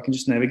slides. If I can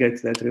just navigate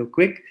to that real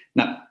quick.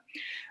 No.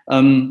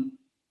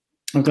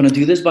 I'm going to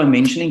do this by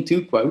mentioning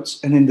 2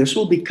 quotes, and then this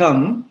will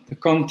become the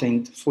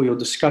content for your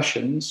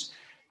discussions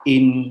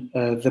in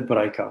the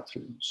breakout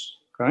rooms.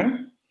 Okay?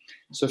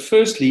 So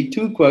firstly,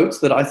 2 quotes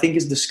that I think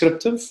is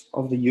descriptive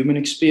of the human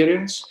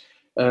experience,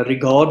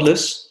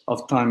 regardless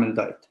of time and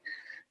date.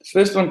 The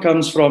first one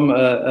comes from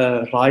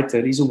a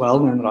writer. He's a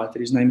well-known writer.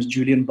 His name is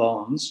Julian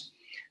Barnes.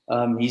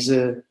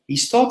 He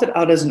started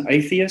out as an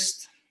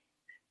atheist.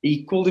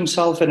 He called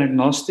himself an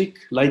agnostic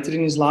later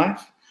in his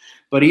life.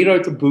 But he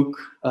wrote a book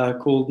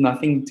called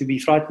Nothing to be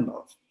Frightened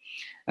of.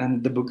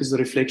 And the book is a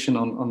reflection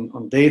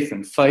on death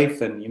and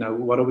faith and,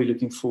 what are we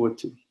looking forward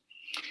to.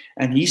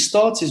 And he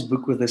starts his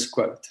book with this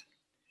quote.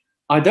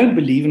 I don't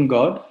believe in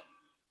God,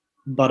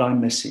 but I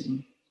miss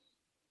him.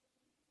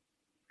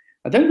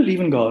 I don't believe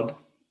in God,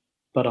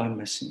 but I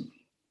miss him.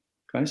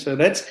 Okay, so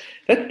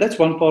that's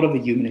one part of the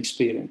human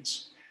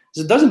experience.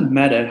 So it doesn't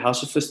matter how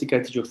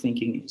sophisticated your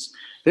thinking is.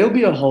 There'll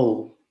be a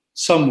hole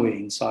somewhere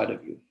inside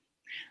of you.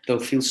 They'll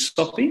feel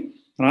soppy.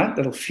 Right?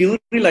 That'll feel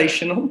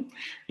relational,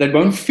 that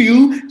won't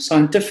feel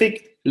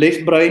scientific,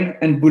 left brain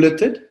and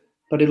bulleted,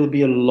 but it'll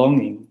be a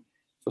longing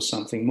for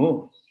something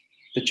more.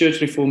 The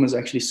church reformers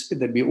actually said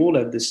that we all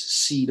have this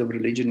seed of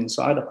religion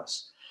inside of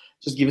us.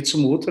 Just give it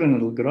some water and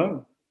it'll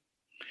grow.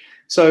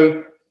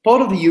 So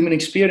part of the human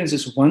experience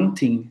is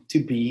wanting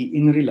to be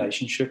in a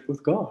relationship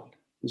with God.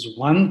 Is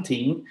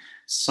wanting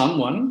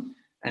someone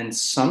and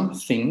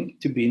something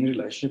to be in a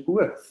relationship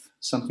with.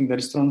 Something that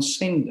is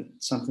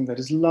transcendent, something that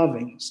is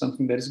loving,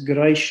 something that is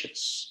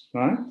gracious,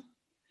 right?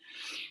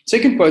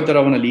 Second quote that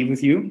I want to leave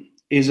with you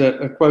is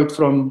a quote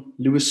from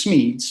Lewis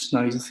Smedes.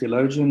 Now, he's a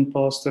theologian,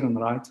 pastor, and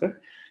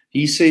writer.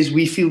 He says,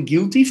 we feel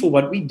guilty for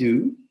what we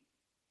do.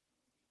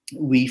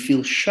 We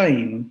feel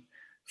shame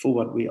for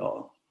what we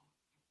are.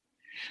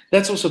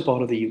 That's also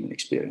part of the human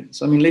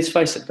experience. I mean, let's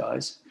face it,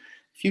 guys.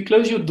 If you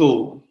close your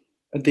door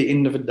at the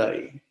end of a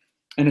day,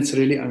 and it's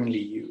really only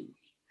you,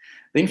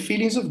 then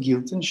feelings of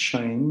guilt and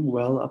shame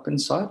well up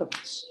inside of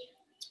us.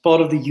 It's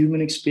part of the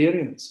human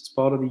experience. It's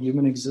part of the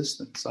human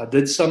existence. I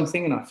did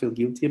something and I feel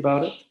guilty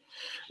about it,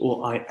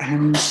 or I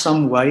am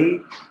some way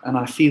and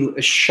I feel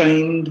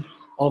ashamed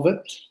of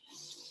it,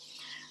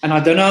 and I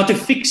don't know how to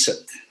fix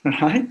it,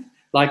 right?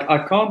 Like,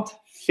 I can't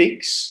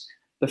fix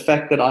the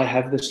fact that I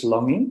have this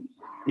longing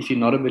if you're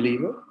not a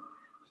believer.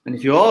 And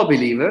if you are a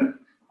believer,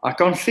 I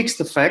can't fix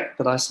the fact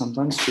that I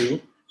sometimes feel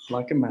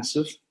like a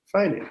massive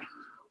failure.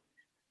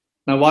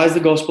 Now, why is the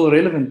gospel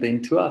relevant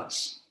then to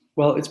us?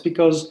 Well, it's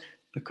because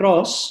the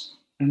cross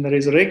and the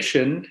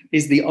resurrection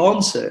is the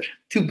answer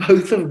to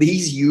both of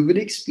these human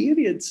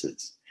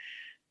experiences.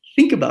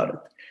 Think about it.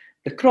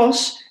 The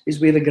cross is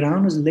where the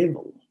ground is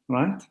level,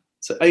 right?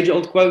 It's an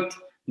age-old quote.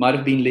 Might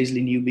have been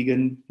Leslie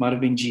Newbigin, might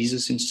have been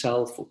Jesus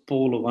himself, or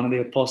Paul, or one of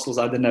the apostles.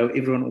 I don't know.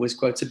 Everyone always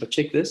quotes it, but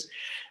check this.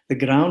 The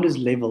ground is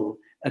level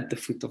at the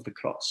foot of the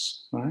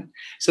cross, right?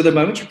 So the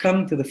moment you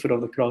come to the foot of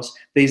the cross,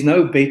 there's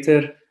no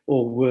better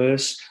or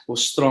worse or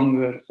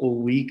stronger or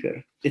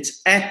weaker.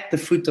 It's at the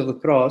foot of the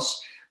cross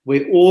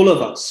where all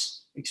of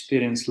us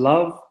experience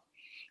love,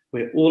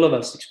 where all of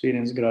us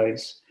experience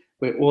grace,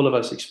 where all of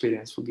us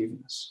experience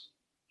forgiveness.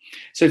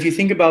 So if you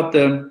think about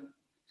the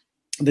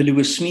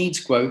Lewis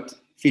Smedes quote,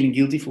 feeling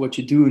guilty for what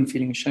you do and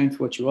feeling ashamed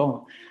for what you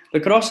are, the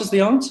cross is the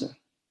answer.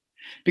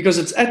 Because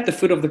it's at the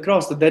foot of the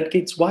cross that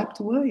gets wiped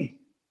away,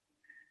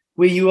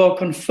 where you are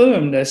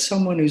confirmed as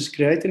someone who's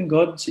created in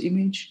God's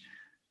image,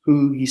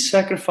 who he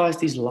sacrificed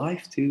his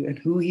life to, and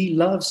who he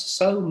loves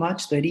so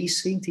much that he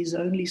sent his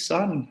only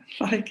son.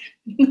 Like,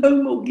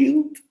 no more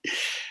guilt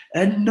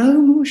and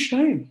no more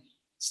shame.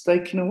 It's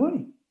taken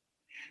away.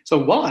 So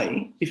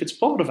why, if it's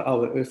part of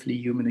our earthly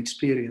human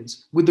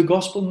experience, would the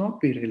gospel not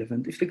be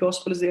relevant if the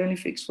gospel is the only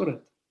fix for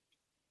it?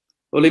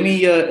 Well, let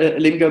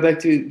me go back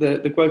to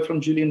the quote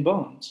from Julian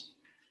Barnes.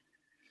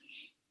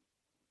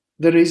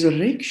 The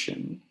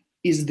resurrection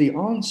is the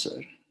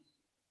answer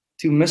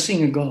to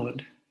missing a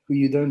God who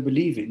you don't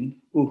believe in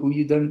or who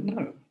you don't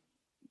know,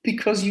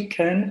 because you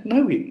can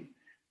know him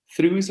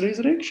through his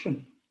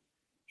resurrection.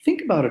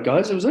 Think about it,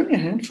 guys. There was only a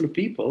handful of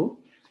people,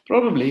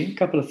 probably a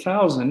couple of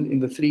thousand in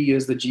the 3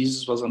 years that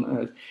Jesus was on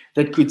earth,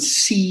 that could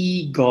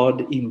see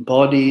God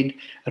embodied,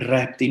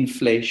 wrapped in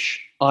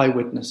flesh,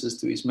 eyewitnesses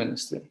to his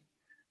ministry.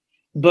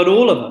 But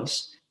all of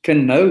us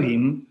can know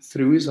him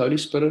through his Holy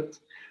Spirit.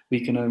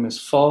 We can know him as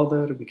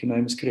Father, we can know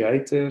him as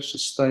Creator,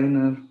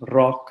 Sustainer,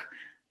 Rock,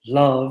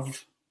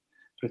 Love,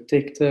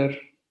 Protector,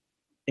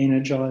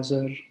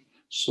 Energizer,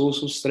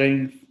 Source of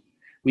Strength.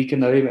 We can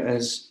know him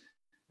as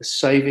a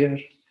Savior,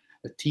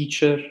 a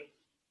Teacher,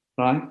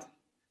 right?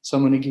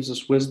 Someone who gives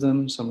us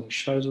wisdom, someone who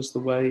shows us the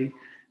way.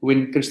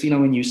 Christina,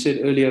 when you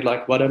said earlier,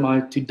 like, what am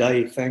I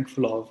today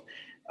thankful of?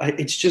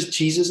 It's just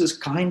Jesus'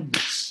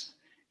 kindness.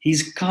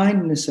 His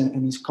kindness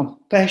and his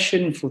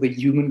compassion for the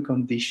human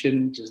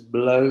condition just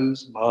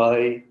blows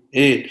my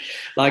head.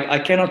 Like, I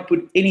cannot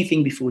put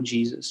anything before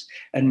Jesus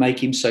and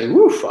make him say,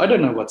 woof, I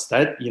don't know what's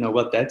that,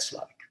 what that's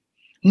like.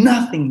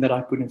 Nothing that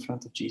I put in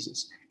front of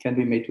Jesus can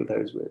be met with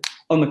those words.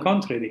 On the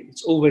contrary,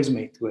 it's always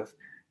met with,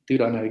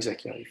 dude, I know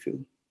exactly how you feel.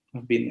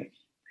 I've been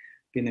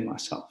there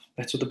myself.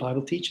 That's what the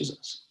Bible teaches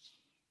us.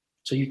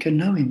 So you can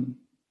know him.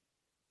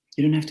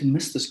 You don't have to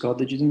miss this God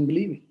that you don't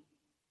believe in.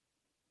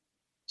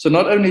 So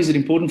not only is it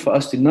important for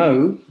us to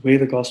know where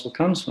the gospel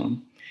comes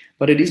from,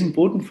 but it is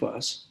important for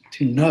us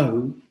to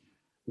know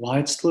why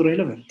it's still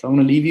relevant. I want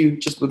to leave you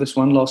just with this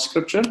one last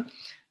scripture,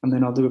 and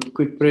then I'll do a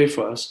quick prayer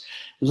for us.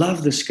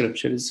 Love the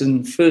scripture. It's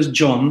in 1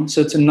 John,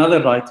 so it's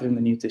another writer in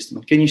the New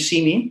Testament. Can you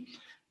see me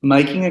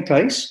making a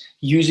case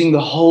using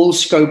the whole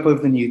scope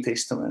of the New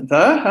Testament? Do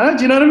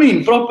you know what I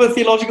mean? Proper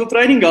theological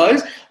training,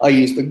 guys. I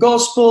use the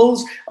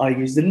Gospels, I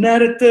use the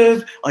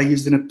narrative, I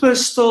used an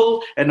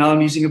epistle, and now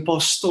I'm using a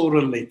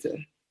pastoral letter.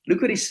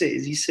 Look what he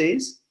says. He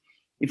says,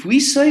 if we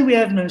say we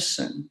have no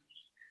sin,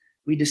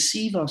 we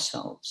deceive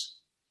ourselves,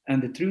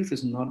 and the truth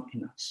is not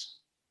in us.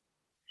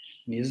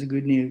 And here's the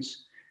good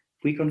news.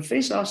 If we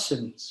confess our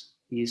sins,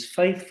 he is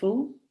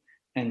faithful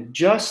and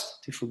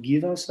just to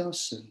forgive us our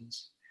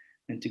sins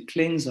and to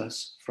cleanse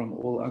us from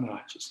all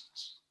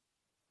unrighteousness.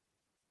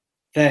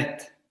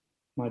 That,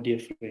 my dear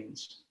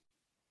friends,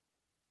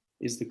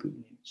 is the good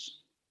news.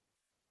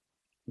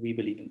 We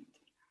believe in it.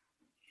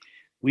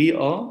 We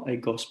are a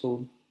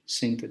gospel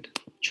Christ-centered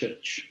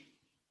church.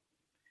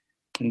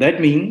 And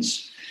that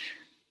means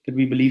that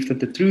we believe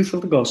that the truth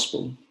of the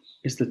gospel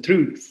is the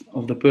truth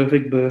of the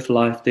perfect birth,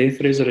 life,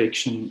 death,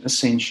 resurrection,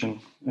 ascension,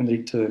 and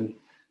return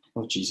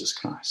of Jesus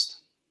Christ.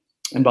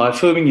 And by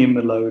affirming Him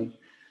alone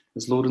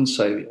as Lord and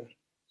Savior,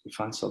 we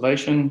find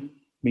salvation,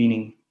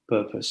 meaning,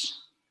 purpose,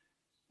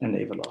 and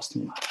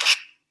everlasting life.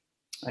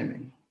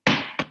 Amen.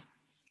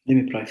 Let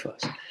me pray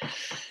first.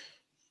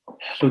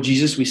 Lord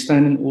Jesus, we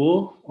stand in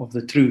awe of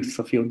the truth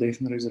of your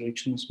death and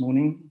resurrection this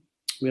morning.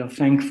 We are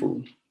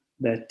thankful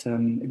that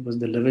it was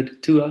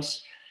delivered to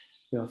us.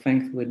 We are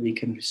thankful that we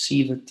can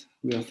receive it.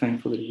 We are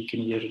thankful that we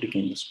can hear it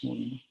again this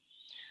morning.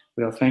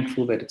 We are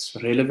thankful that it's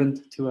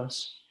relevant to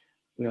us.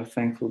 We are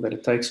thankful that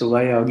it takes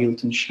away our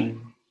guilt and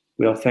shame.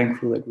 We are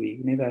thankful that we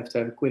never have to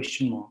have a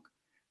question mark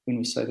when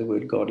we say the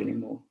word God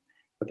anymore,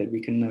 but that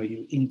we can know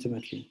you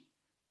intimately,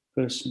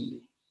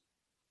 personally,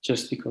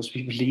 just because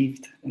we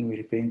believed and we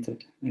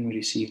repented and we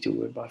received your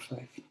word by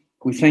faith.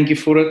 We thank you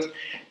for it.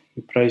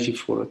 We praise you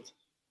for it.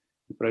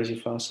 We praise you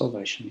for our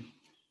salvation.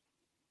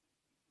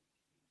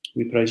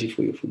 We praise you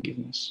for your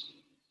forgiveness.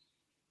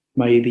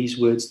 May these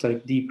words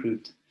take deep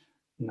root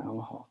in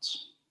our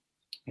hearts.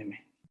 Amen.